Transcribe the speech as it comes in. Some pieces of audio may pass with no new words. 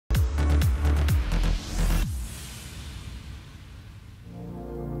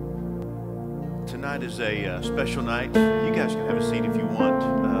Tonight is a special night. You guys can have a seat if you want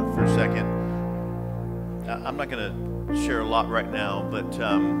for a second. I'm not going to share a lot right now, but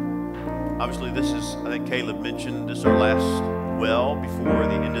obviously this is, I think Caleb mentioned, this is our last well before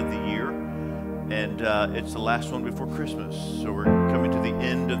the end of the year, and it's the last one before Christmas. So we're coming to the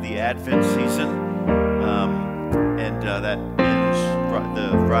end of the Advent season, and that ends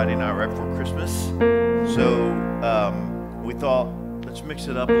the Friday night right before Christmas. So we thought, let's mix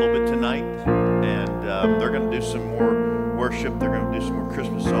it up a little bit tonight, and they're going to do some more worship. They're going to do some more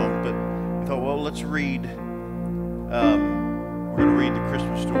Christmas songs, but we thought, well, let's read. We're going to read the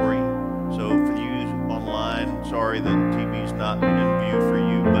Christmas story. So for you online, sorry the TV's not in view for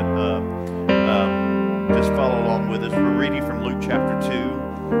you, but just follow along with us. We're reading from Luke chapter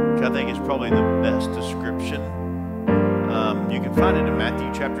 2, which I think is probably the best description. You can find it in Matthew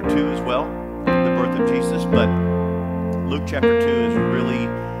chapter 2 as well, the birth of Jesus, but Luke chapter 2 is really,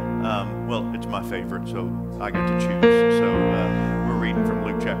 well, it's my favorite, so I get to choose. So we're reading from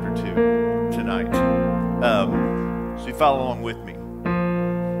Luke chapter 2 tonight. So you follow along with me.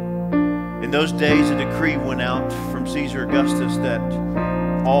 In those days, a decree went out from Caesar Augustus that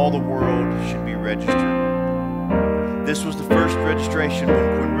all the world should be registered. This was the first registration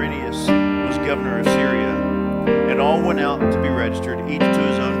when Quirinius was governor of Syria, and all went out to be registered, each to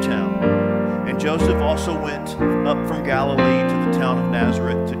his own town. And Joseph also went up from Galilee to the town of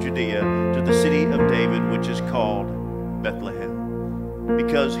Nazareth to Judea, to the city of David, which is called Bethlehem,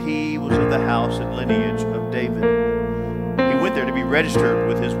 because he was of the house and lineage of David. He went there to be registered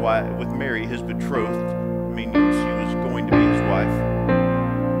with his wife, with Mary, his betrothed, meaning she was going to be his wife,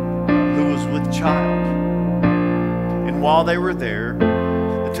 who was with child. And while they were there,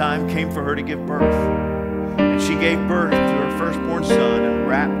 the time came for her to give birth. And she gave birth to her firstborn son and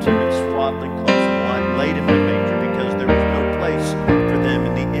wrapped him in swaddling clothes and laid him in a manger, because there was no place for them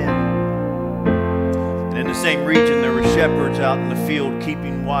in the inn. And in the same region there were shepherds out in the field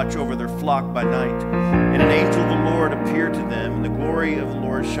keeping watch over their flock by night. And an angel of the Lord appeared to them, and the glory of the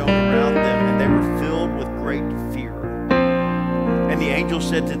Lord shone around them, and they were filled with great fear. And the angel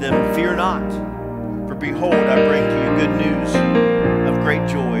said to them, "Fear not, for behold, I bring to you good news of great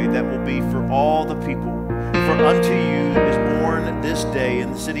joy that will be for all the people. For unto you is born this day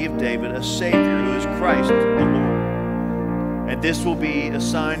in the city of David a Savior, who is Christ the Lord. And this will be a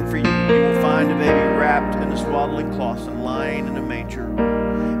sign for you. You will find a baby wrapped in the swaddling cloths and lying in a manger."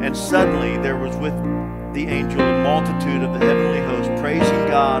 And suddenly there was with the angel a multitude of the heavenly host, praising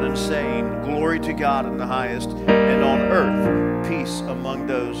God and saying, "Glory to God in the highest, and on earth peace among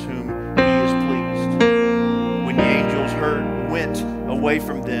those whom he is pleased." When the angels went away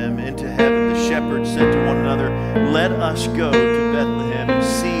from them into heaven, the shepherds said to one another, "Let us go to Bethlehem and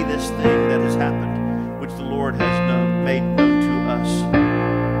see this thing that has happened, which the Lord has made known to us."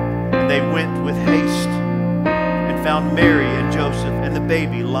 And they went with haste and found Mary and Joseph and the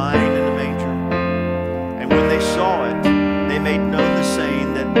baby lying in the manger. And when they saw it, they made known the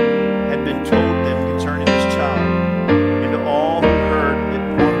saying that had been told them concerning this child. And all who heard it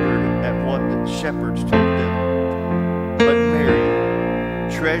wondered at what the shepherds told them. But Mary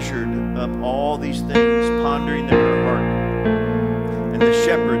treasured up all these things, pondering them in her heart. And the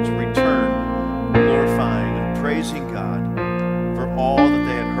shepherds returned, glorifying and praising God for all that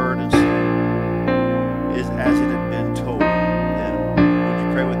they had heard and seen, as it had been told them. Would you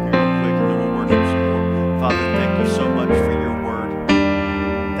pray with me real quick, and then we'll worship some more. Father, thank you so much for your word.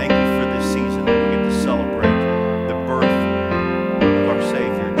 Thank you for this season that we get to celebrate the birth of our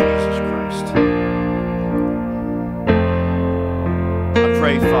Savior, Jesus Christ. I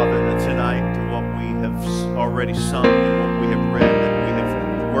pray, Father, that tonight what we have already sung and what we have read, that we have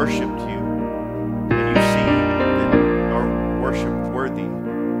worshiped you, and you see that our worship worthy.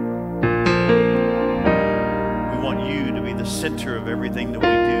 We want you to be the center of everything that we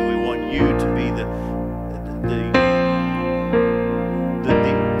do. We want you to be the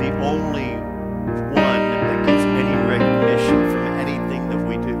only one that gets any recognition from anything that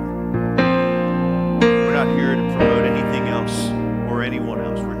we do. We're not here to promote anything else or anyone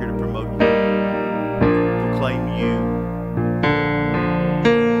else. We're here to promote you, proclaim you.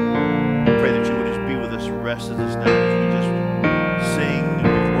 I pray that you would just be with us the rest of this night as we just sing and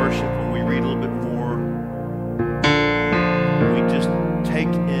we worship and we read a little bit more. And we just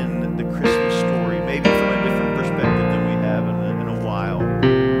take in the Christmas story, maybe from a different perspective than we have in a while.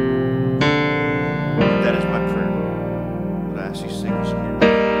 That is my prayer. But I ask you to sing some more.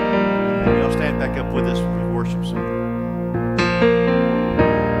 And y'all stand back up with us as we worship some more.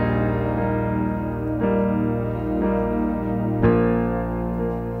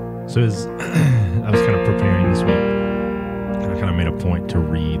 So as I was kind of preparing this week, And I kind of made a point to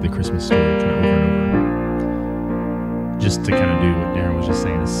read the Christmas story kind of over and over, just to kind of do what Deron was just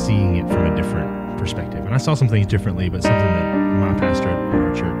saying, is seeing it from a different perspective. And I saw some things differently, but something that my pastor at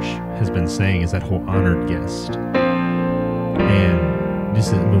our church has been saying is that whole honored guest. And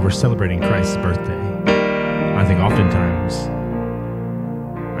just when we're celebrating Christ's birthday, I think oftentimes,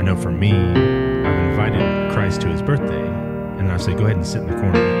 I know for me, I've invited Christ to his birthday, and then I say, go ahead and sit in the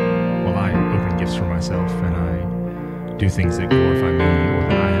corner while I open gifts for myself and I do things that glorify me or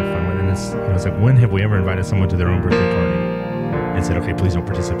that I have fun with. And it's like, when have we ever invited someone to their own birthday party and said, okay, please don't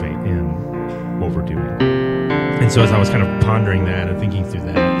participate in what we're doing? And so as I was kind of pondering that and thinking through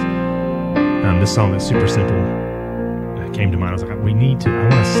that, this song that's super simple came to mind. I was like, I want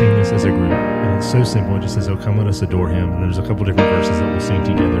to sing this as a group. And it's so simple. It just says, oh, come let us adore him. And there's a couple different verses that we'll sing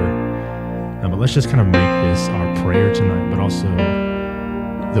together. But let's just kind of make this our prayer tonight, but also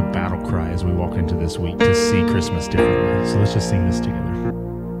the battle cry as we walk into this week to see Christmas differently. So let's just sing this together.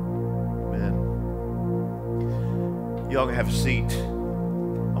 Amen. Y'all can have a seat.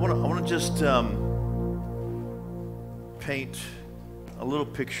 I want to just paint a little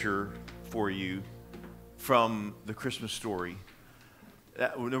picture for you from the Christmas story.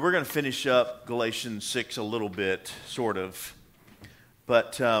 We're going to finish up Galatians 6 a little bit, sort of.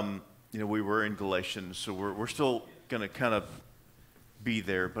 But, we were in Galatians, so we're still going to kind of be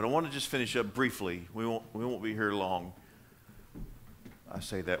there. But I want to just finish up briefly. We won't be here long. I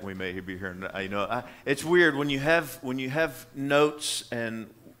say that we may be here. It's weird when you have notes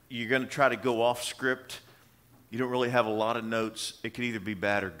and you're going to try to go off script. You don't really have a lot of notes. It could either be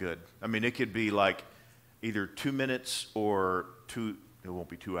bad or good. I mean, it could be like either 2 minutes or it won't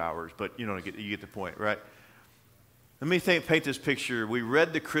be 2 hours, but you get the point, right? Let me paint this picture. We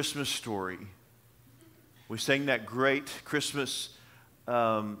read the Christmas story. We sang that great Christmas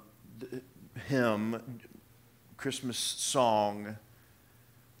hymn, Christmas song.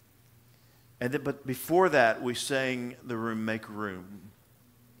 But before that, we sang the room, make room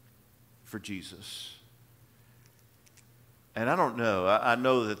for Jesus. And I don't know. I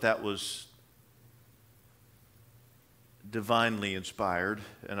know that was divinely inspired,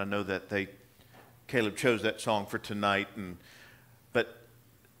 and I know that Caleb chose that song for tonight. But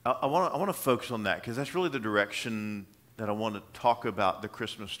I want to focus on that because that's really the direction that I want to talk about the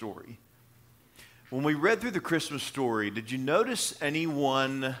Christmas story. When we read through the Christmas story, did you notice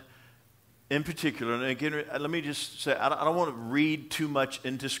anyone in particular? And again, let me just say, I don't want to read too much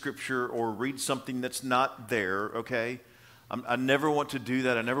into Scripture or read something that's not there. Okay. I never want to do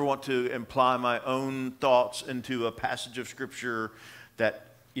that. I never want to imply my own thoughts into a passage of Scripture that,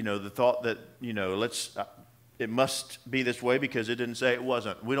 the thought that, it must be this way because it didn't say it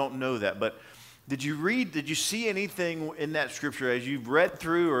wasn't. We don't know that. But did you see anything in that Scripture as you've read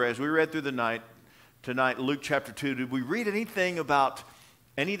through or as we read through tonight, Luke chapter 2, did we read anything about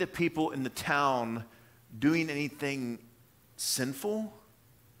any of the people in the town doing anything sinful?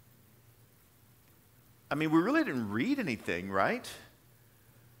 I mean, we really didn't read anything, right?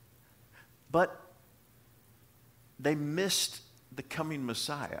 But they missed the coming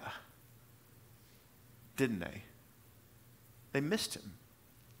Messiah, didn't they? They missed him.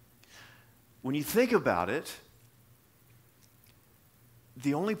 When you think about it,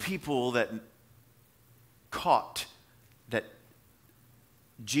 the only people that caught that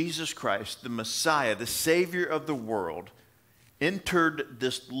Jesus Christ, the Messiah, the Savior of the world, entered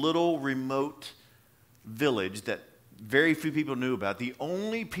this little remote village that very few people knew about. The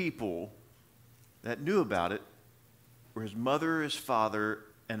only people that knew about it were his mother, his father,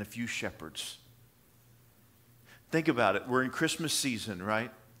 and a few shepherds. Think about it. We're in Christmas season, right?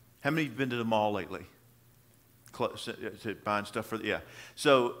 How many have been to the mall lately? Close to buying stuff for yeah.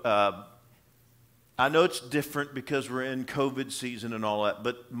 So I know it's different because we're in COVID season and all that,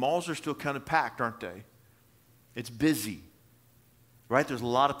 but malls are still kind of packed, aren't they? It's busy, right? There's a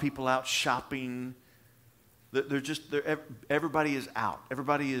lot of people out shopping. Everybody is out.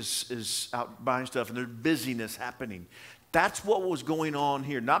 Everybody is out buying stuff, and there's busyness happening. That's what was going on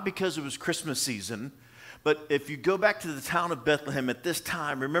here. Not because it was Christmas season, but if you go back to the town of Bethlehem at this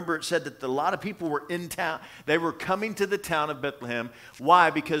time, remember it said that a lot of people were in town. They were coming to the town of Bethlehem. Why?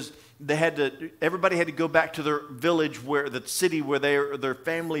 Because everybody had to go back to their village, the city where their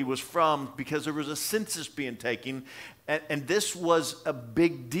family was from, because there was a census being taken. And this was a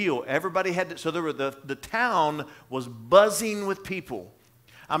big deal. Everybody had to, so the town was buzzing with people.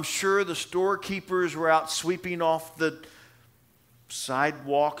 I'm sure the storekeepers were out sweeping off the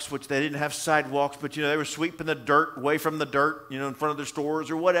sidewalks, which they didn't have sidewalks, but they were sweeping the dirt away from the dirt, in front of their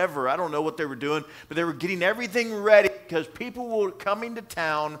stores or whatever. I don't know what they were doing, but they were getting everything ready because people were coming to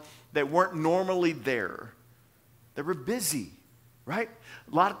town that weren't normally there. They were busy, right?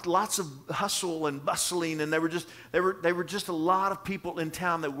 Lots of hustle and bustling, and they were just a lot of people in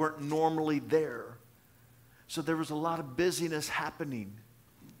town that weren't normally there. So there was a lot of busyness happening.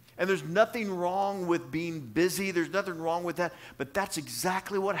 And there's nothing wrong with being busy. There's nothing wrong with that. But that's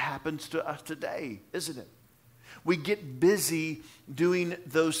exactly what happens to us today, isn't it? We get busy doing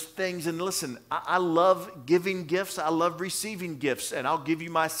those things. And listen, I love giving gifts. I love receiving gifts. And I'll give you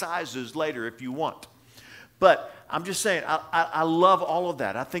my sizes later if you want. But I'm just saying, I love all of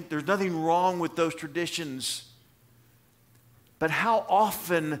that. I think there's nothing wrong with those traditions. But how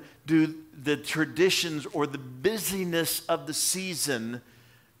often do the traditions or the busyness of the season,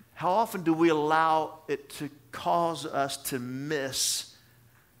 how often do we allow it to cause us to miss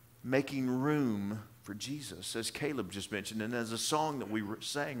making room for Jesus, as Caleb just mentioned, and as a song that we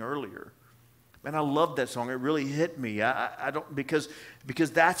sang earlier? Man, I love that song. It really hit me. I don't because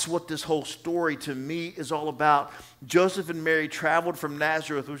that's what this whole story to me is all about. Joseph and Mary traveled from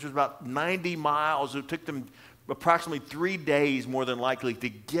Nazareth, which was about 90 miles. It took them approximately 3 days, more than likely, to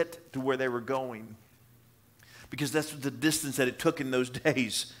get to where they were going, because that's the distance that it took in those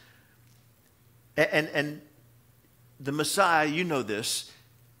days. And the Messiah, you know this,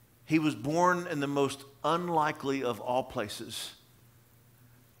 he was born in the most unlikely of all places.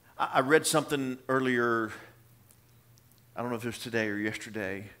 I read something earlier, I don't know if it was today or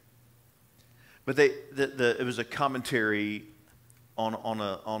yesterday, but it was a commentary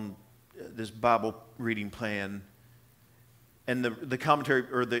on this Bible reading plan, and the commentary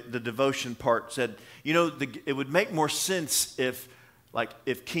or the devotion part said, you know, it would make more sense if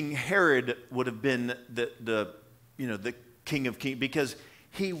King Herod would have been the king of kings, because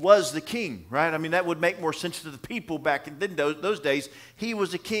he was the king, right? I mean, that would make more sense to the people back in those days. He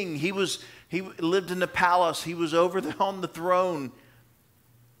was a king. He lived in the palace. He was on the throne.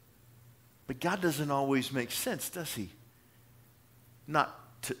 But God doesn't always make sense, does he?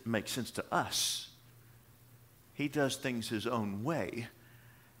 Not to make sense to us. He does things his own way,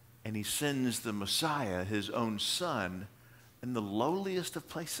 and he sends the Messiah, his own son, in the lowliest of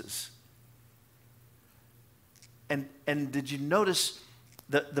places. And did you notice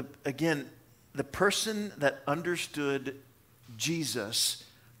again, the person that understood Jesus,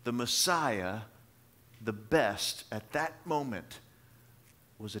 the Messiah, the best at that moment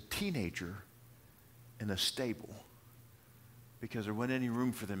was a teenager in a stable, because there wasn't any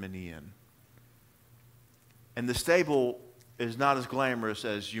room for them in the inn. And the stable is not as glamorous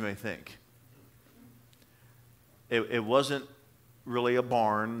as you may think. It wasn't really a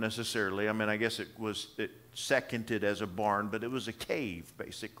barn necessarily. I mean, I guess it seconded as a barn, but it was a cave,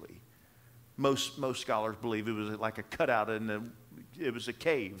 basically. Most scholars believe it was like a cutout, and it was a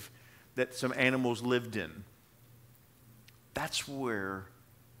cave that some animals lived in. That's where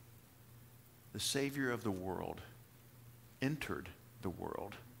the Savior of the world entered the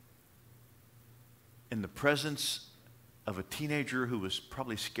world, in the presence of a teenager who was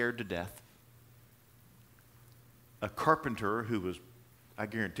probably scared to death, a carpenter who was, I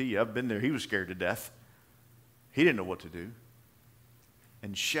guarantee you, I've been there, he was scared to death. He didn't know what to do.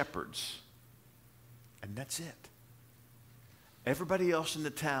 And shepherds. And that's it. Everybody else in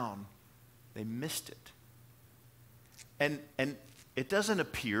the town, they missed it. And it doesn't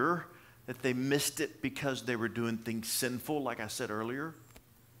appear that they missed it because they were doing things sinful, like I said earlier.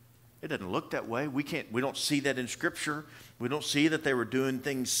 It doesn't look that way. We don't see that in Scripture. We don't see that they were doing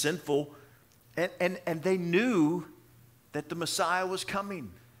things sinful. And they knew that the Messiah was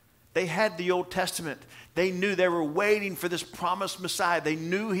coming. They had the Old Testament. They knew they were waiting for this promised Messiah. They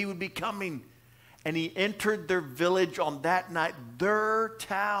knew he would be coming. And he entered their village on that night, their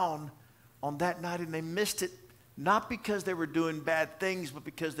town on that night, and they missed it. Not because they were doing bad things, but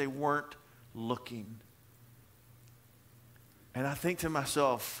because they weren't looking. And I think to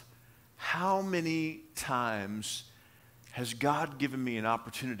myself, how many times has God given me an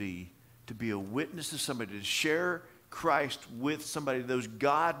opportunity to be a witness to somebody, to share Christ with somebody, those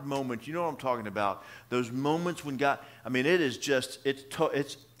God moments? You know what I'm talking about? Those moments when God, I mean, it is just, it's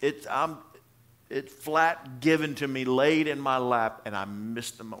flat given to me, laid in my lap, and I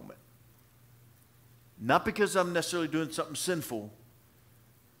miss the moment. Not because I'm necessarily doing something sinful,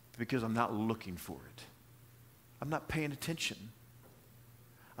 but because I'm not looking for it. I'm not paying attention.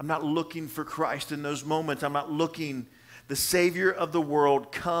 I'm not looking for Christ in those moments. I'm not looking. The Savior of the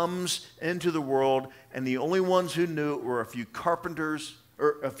world comes into the world, and the only ones who knew it were a few carpenters,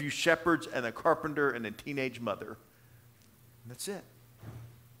 or a few shepherds, and a carpenter, and a teenage mother. And that's it.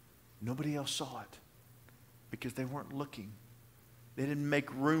 Nobody else saw it because they weren't looking. They didn't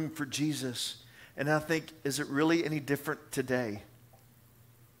make room for Jesus. And I think, is it really any different today?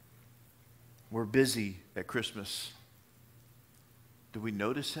 We're busy at Christmas. Do we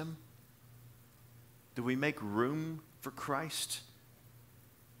notice him? Do we make room for Christ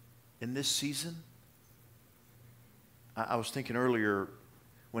in this season? I was thinking earlier,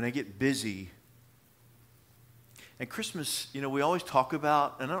 when I get busy, and Christmas, we always talk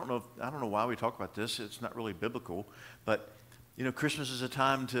about, and I don't know why we talk about this. It's not really biblical, but Christmas is it's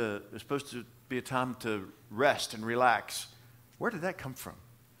supposed to be a time to rest and relax. Where did that come from?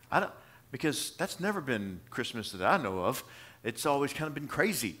 Because that's never been Christmas that I know of. It's always kind of been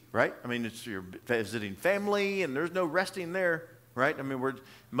crazy, right? I mean, you're visiting family, and there's no resting there, right? I mean,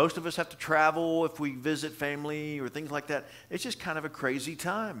 most of us have to travel if we visit family or things like that. It's just kind of a crazy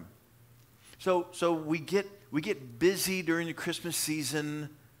time. So we get busy during the Christmas season,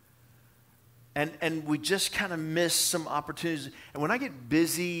 and we just kind of miss some opportunities. And when I get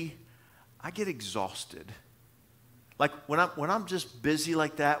busy, I get exhausted. Like when I'm just busy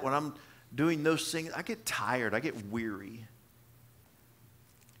like that, when I'm doing those things, I get tired, I get weary.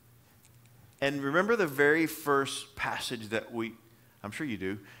 And remember the very first passage I'm sure you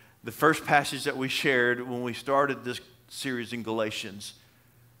do, the first passage that we shared when we started this series in Galatians.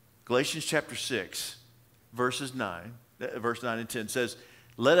 Galatians chapter 6, verse 9 and 10 says,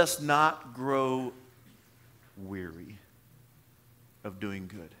 "Let us not grow weary of doing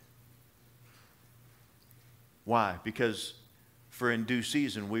good." Why? Because for in due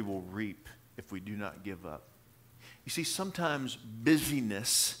season we will reap if we do not give up. You see, sometimes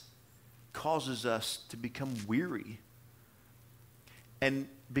busyness causes us to become weary. And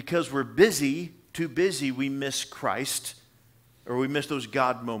because we're too busy, we miss Christ, or we miss those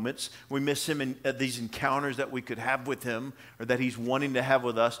God moments. We miss him in these encounters that we could have with him, or that he's wanting to have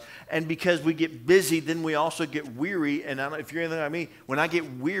with us. And because we get busy, then we also get weary. And if you're anything like me, when I get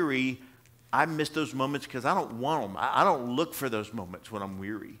weary, I miss those moments because I don't want them. I don't look for those moments when I'm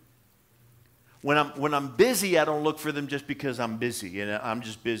weary. When I'm busy, I don't look for them just because I'm busy. And I'm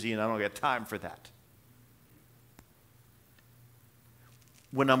just busy and I don't get time for that.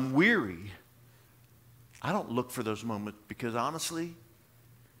 When I'm weary, I don't look for those moments because honestly,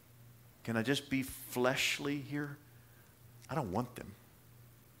 can I just be fleshly here? I don't want them.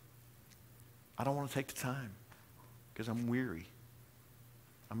 I don't want to take the time because I'm weary.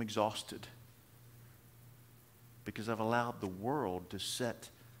 I'm exhausted because I've allowed the world to set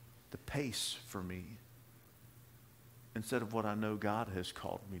the pace for me instead of what I know God has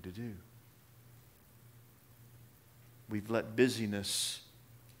called me to do. We've let busyness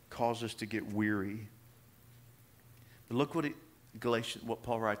cause us to get weary. But look what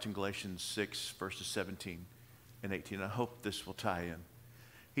Paul writes in Galatians 6, verses 17 and 18. I hope this will tie in.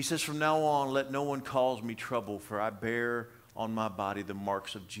 He says, "From now on, let no one cause me trouble, for I bear on my body the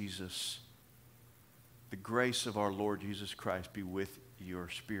marks of Jesus. The grace of our Lord Jesus Christ be with your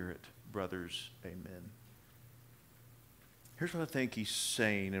spirit, brothers." Amen. Here's what I think he's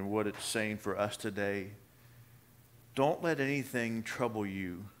saying and what it's saying for us today. Don't let anything trouble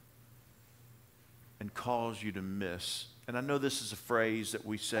you and cause you to miss. And I know this is a phrase that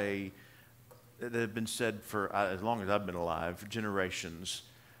we say that have been said for as long as I've been alive, generations.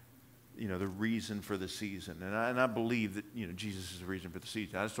 The reason for the season. And I believe that, Jesus is the reason for the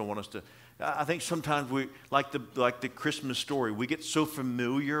season. I just don't want us to, I think sometimes we, like the Christmas story, we get so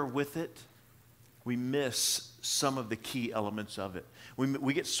familiar with it, we miss some of the key elements of it.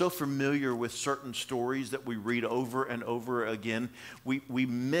 We get so familiar with certain stories that we read over and over again, we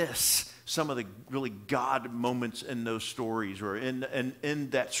miss some of the really God moments in those stories or in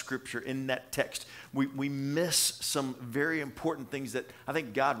that scripture, in that text. We miss some very important things that I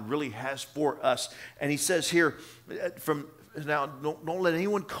think God really has for us. And he says here, don't let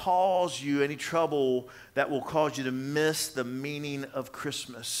anyone cause you any trouble that will cause you to miss the meaning of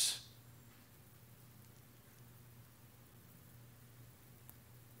Christmas.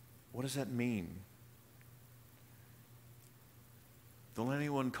 What does that mean? Don't let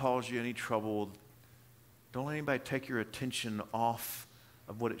anyone cause you any trouble. Don't let anybody take your attention off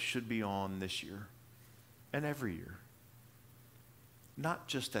of what it should be on this year and every year. Not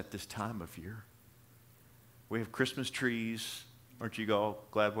just at this time of year. We have Christmas trees. Aren't you all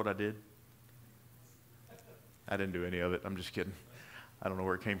glad what I did? I didn't do any of it. I'm just kidding. I don't know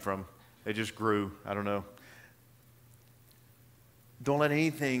where it came from. It just grew. I don't know. Don't let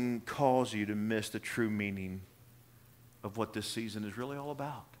anything cause you to miss the true meaning of what this season is really all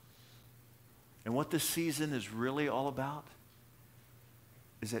about. And what this season is really all about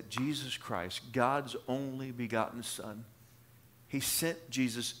is that Jesus Christ, God's only begotten Son, he sent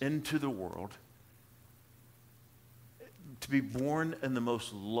Jesus into the world to be born in the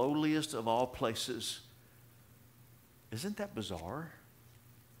most lowliest of all places. Isn't that bizarre?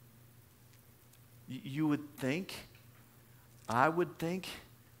 You would think, I would think,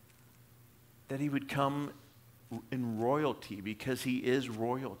 that he would come in royalty because he is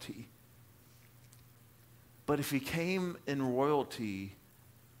royalty. But if he came in royalty,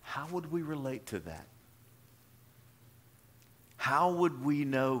 how would we relate to that? How would we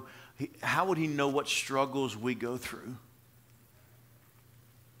know, how would he know what struggles we go through?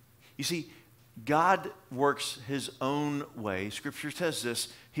 You see, God works his own way. Scripture says this.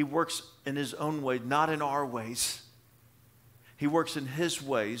 He works in his own way, not in our ways. He works in his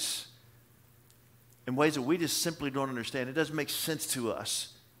ways, in ways that we just simply don't understand. It doesn't make sense to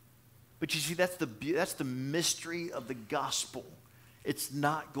us. But you see, that's the mystery of the gospel. It's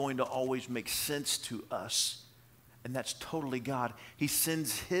not going to always make sense to us. And that's totally God. He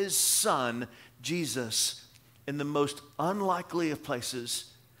sends his son, Jesus, in the most unlikely of places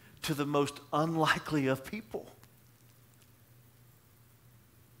to the most unlikely of people.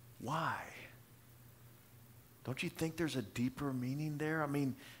 Why? Don't you think there's a deeper meaning there? I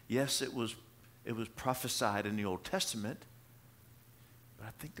mean, yes, it was prophesied in the Old Testament, but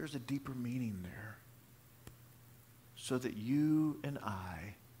I think there's a deeper meaning there. So that you and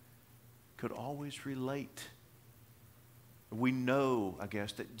I could always relate. We know, I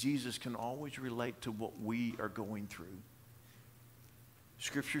guess, that Jesus can always relate to what we are going through.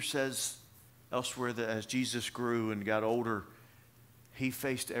 Scripture says elsewhere that as Jesus grew and got older, he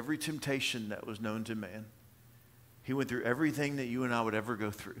faced every temptation that was known to man. He went through everything that you and I would ever go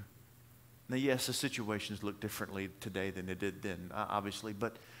through. Now, yes, the situations look differently today than they did then, obviously,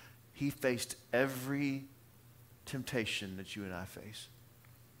 but he faced every temptation that you and I face.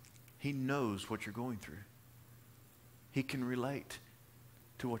 He knows what you're going through. He can relate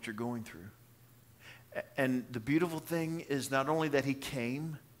to what you're going through. And the beautiful thing is not only that he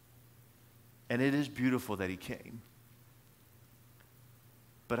came, and it is beautiful that he came,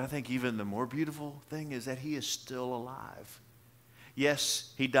 but I think even the more beautiful thing is that he is still alive.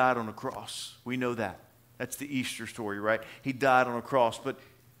 Yes, he died on a cross. We know that. That's the Easter story, right? He died on a cross, but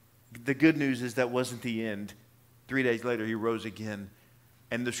the good news is that wasn't the end. 3 days later, he rose again.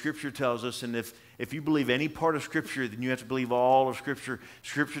 And the Scripture tells us, and if you believe any part of Scripture, then you have to believe all of Scripture.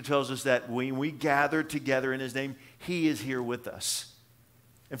 Scripture tells us that when we gather together in his name, he is here with us.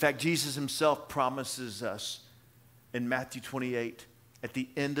 In fact, Jesus himself promises us in Matthew 28, at the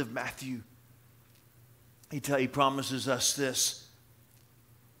end of Matthew, he promises us this.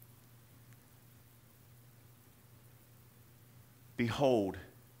 Behold,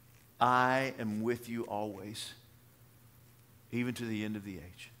 I am with you always, even to the end of the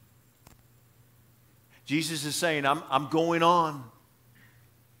age. Jesus is saying, I'm going on.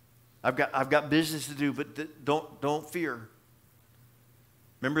 I've got business to do, but don't fear.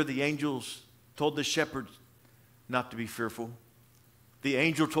 Remember, the angels told the shepherds not to be fearful. The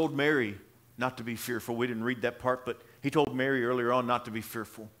angel told Mary not to be fearful. We didn't read that part, but he told Mary earlier on not to be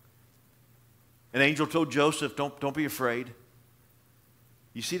fearful. An angel told Joseph, don't be afraid.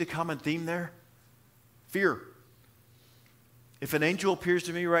 You see the common theme there? Fear. If an angel appears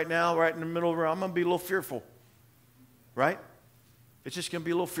to me right now, right in the middle of the room, I'm going to be a little fearful. Right? It's just going to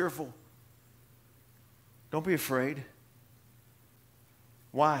be a little fearful. Don't be afraid.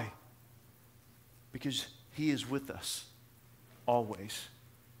 Why? Because he is with us always.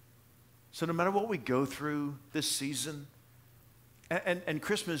 So no matter what we go through this season, and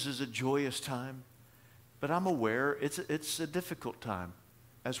Christmas is a joyous time, but I'm aware it's a difficult time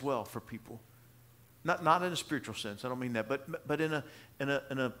as well for people. Not in a spiritual sense, I don't mean that, but in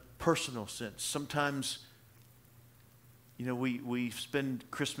a personal sense. Sometimes, you know, we spend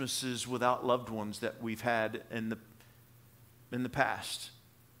Christmases without loved ones that we've had in the past.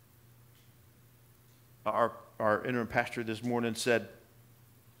 Our interim pastor this morning said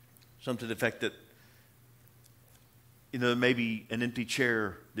something to the effect that, you know, maybe an empty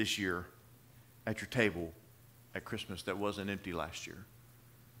chair this year at your table at Christmas that wasn't empty last year,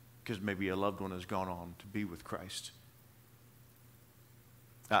 because maybe a loved one has gone on to be with Christ.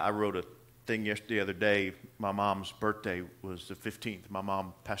 I wrote a thing the other day. My mom's birthday was the 15th. My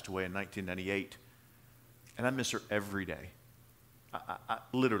mom passed away in 1998, and I miss her every day.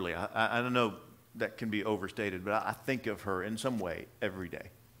 Literally, I don't know, that can be overstated, but I think of her in some way every day,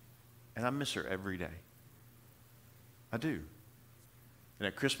 and I miss her every day. I do. And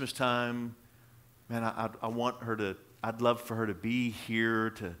at Christmas time, man, I want her to, I'd love for her to be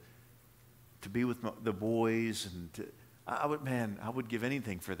here, to be with the boys, and I would give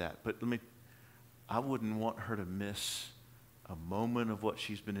anything for that. But I wouldn't want her to miss a moment of what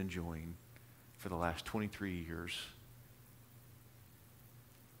she's been enjoying for the last 23 years.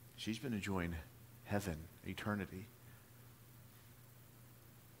 She's been enjoying heaven, eternity.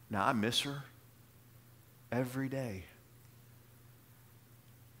 Now, I miss her, every day.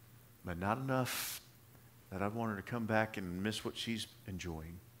 But not enough that I want her to come back and miss what she's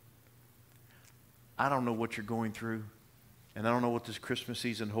enjoying. I don't know what you're going through, and I don't know what this Christmas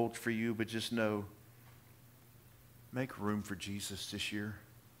season holds for you, but just know, make room for Jesus this year,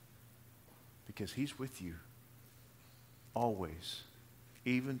 because he's with you always,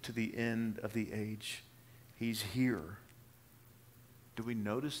 even to the end of the age. He's here. Do we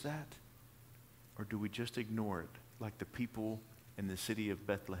notice that, or do we just ignore it like the people in the city of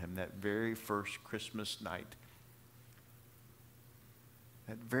Bethlehem that very first Christmas night?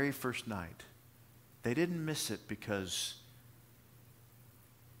 That very first night, they didn't miss it because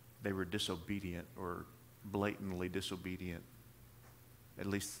they were disobedient or blatantly disobedient. At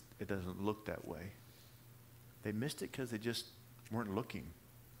least it doesn't look that way. They missed it because they just weren't looking.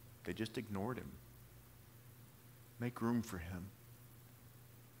 They just ignored him. Make room for him.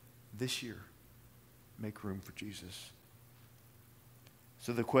 This year, make room for Jesus.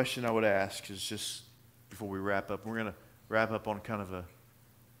 So the question I would ask is, just before we wrap up, we're going to wrap up on kind of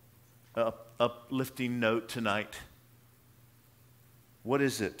a uplifting note tonight. What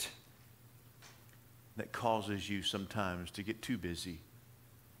is it that causes you sometimes to get too busy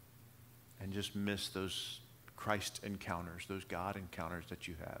and just miss those Christ encounters, those God encounters that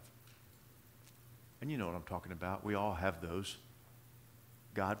you have? And you know what I'm talking about. We all have those.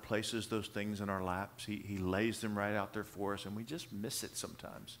 God places those things in our laps. He lays them right out there for us, and we just miss it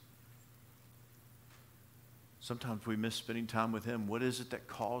sometimes. Sometimes we miss spending time with him. What is it that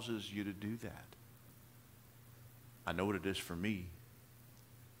causes you to do that? I know what it is for me.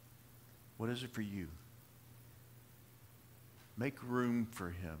 What is it for you? Make room for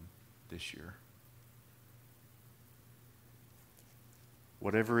him this year.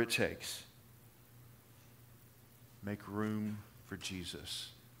 Whatever it takes, make room for Jesus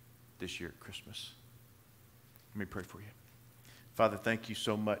this year at Christmas. Let me pray for you. Father, thank you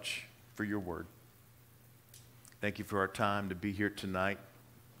so much for your word. Thank you for our time to be here tonight.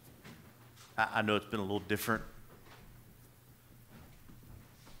 I know it's been a little different.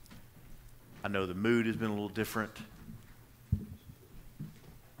 I know the mood has been a little different.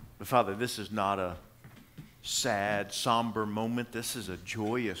 But Father, this is not a sad, somber moment. This is a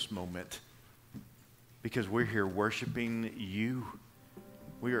joyous moment, because we're here worshiping you.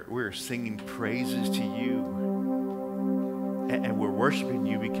 We are singing praises to you. And we're worshiping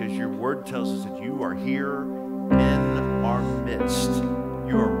you because your word tells us that you are here in our midst.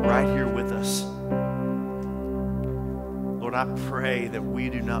 You are right here with us. Lord, I pray that we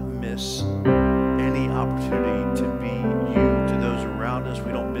do not miss any opportunity to be you to those around us.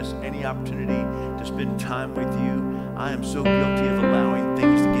 We don't miss any opportunity to spend time with you. I am so guilty of allowing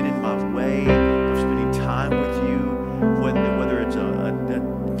things to get in my way of spending time with you, whether it's a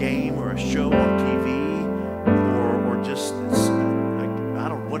game or a show on TV, or just, I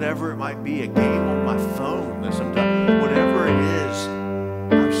don't know, whatever it might be, a game on my phone. Sometimes, whatever it is,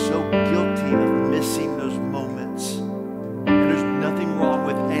 I'm so guilty of missing those moments. And there's nothing wrong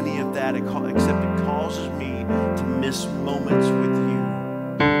with any of that, except it causes me to miss moments with you.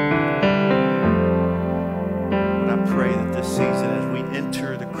 But I pray that this season, as we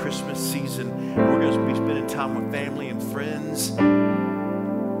enter the Christmas season, we're going to be spending time with family and friends.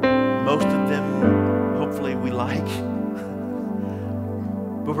 Most of them, hopefully, we like.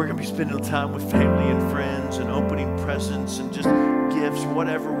 But we're going to be spending time with family and friends and opening presents and just gifts,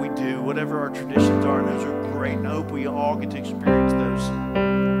 whatever we do, whatever our traditions are. And those are great, and I hope we all get to experience those.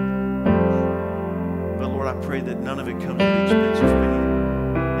 But Lord, I pray that none of it comes at the expense of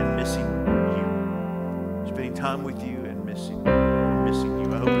spending and missing you. Spending time with you and missing you.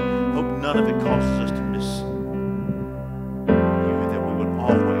 I hope none of it causes us to miss you, that we would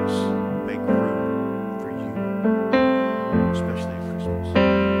always make room for you, especially at Christmas.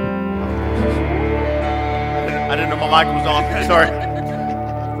 I didn't know my mic was on. Sorry.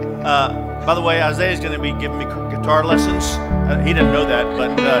 By the way, Isaiah's going to be giving me guitar lessons. He didn't know that,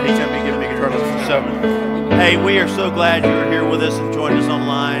 but he's going to be giving me guitar lessons. So, hey, we are so glad you are here with us and joined us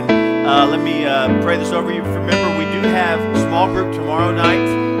online. Let me pray this over you. Remember, we do have a small group tomorrow night,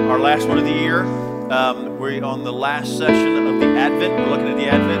 our last one of the year. We're on the last session of the Advent. We're looking at the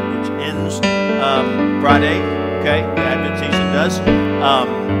Advent, which ends Friday. Okay, the Advent season does. We're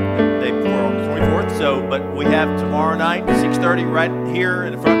on the 24th. So, but we have tomorrow night, 6:30, right here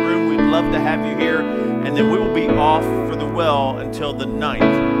in the front room. We'd love to have you here, and then we will be off for the well until the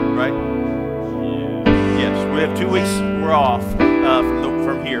 9th. Right? Yes, we have 2 weeks. We're off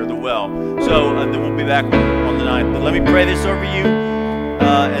from here, the well. So then we'll be back on the 9th. But let me pray this over you,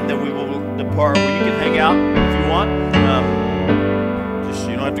 and then we will depart where you can hang out if you want. Just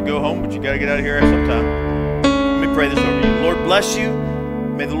you don't have to go home, but you got to get out of here sometime. pray this over you. Lord bless you.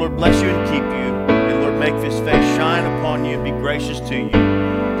 May the Lord bless you and keep you. May the Lord make his face shine upon you and be gracious to you.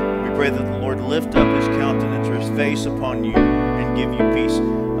 We pray that the Lord lift up his countenance or his face upon you and give you peace.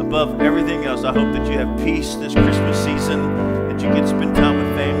 Above everything else, I hope that you have peace this Christmas season, that you get to spend time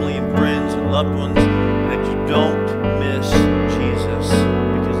with family and friends and loved ones, and that you don't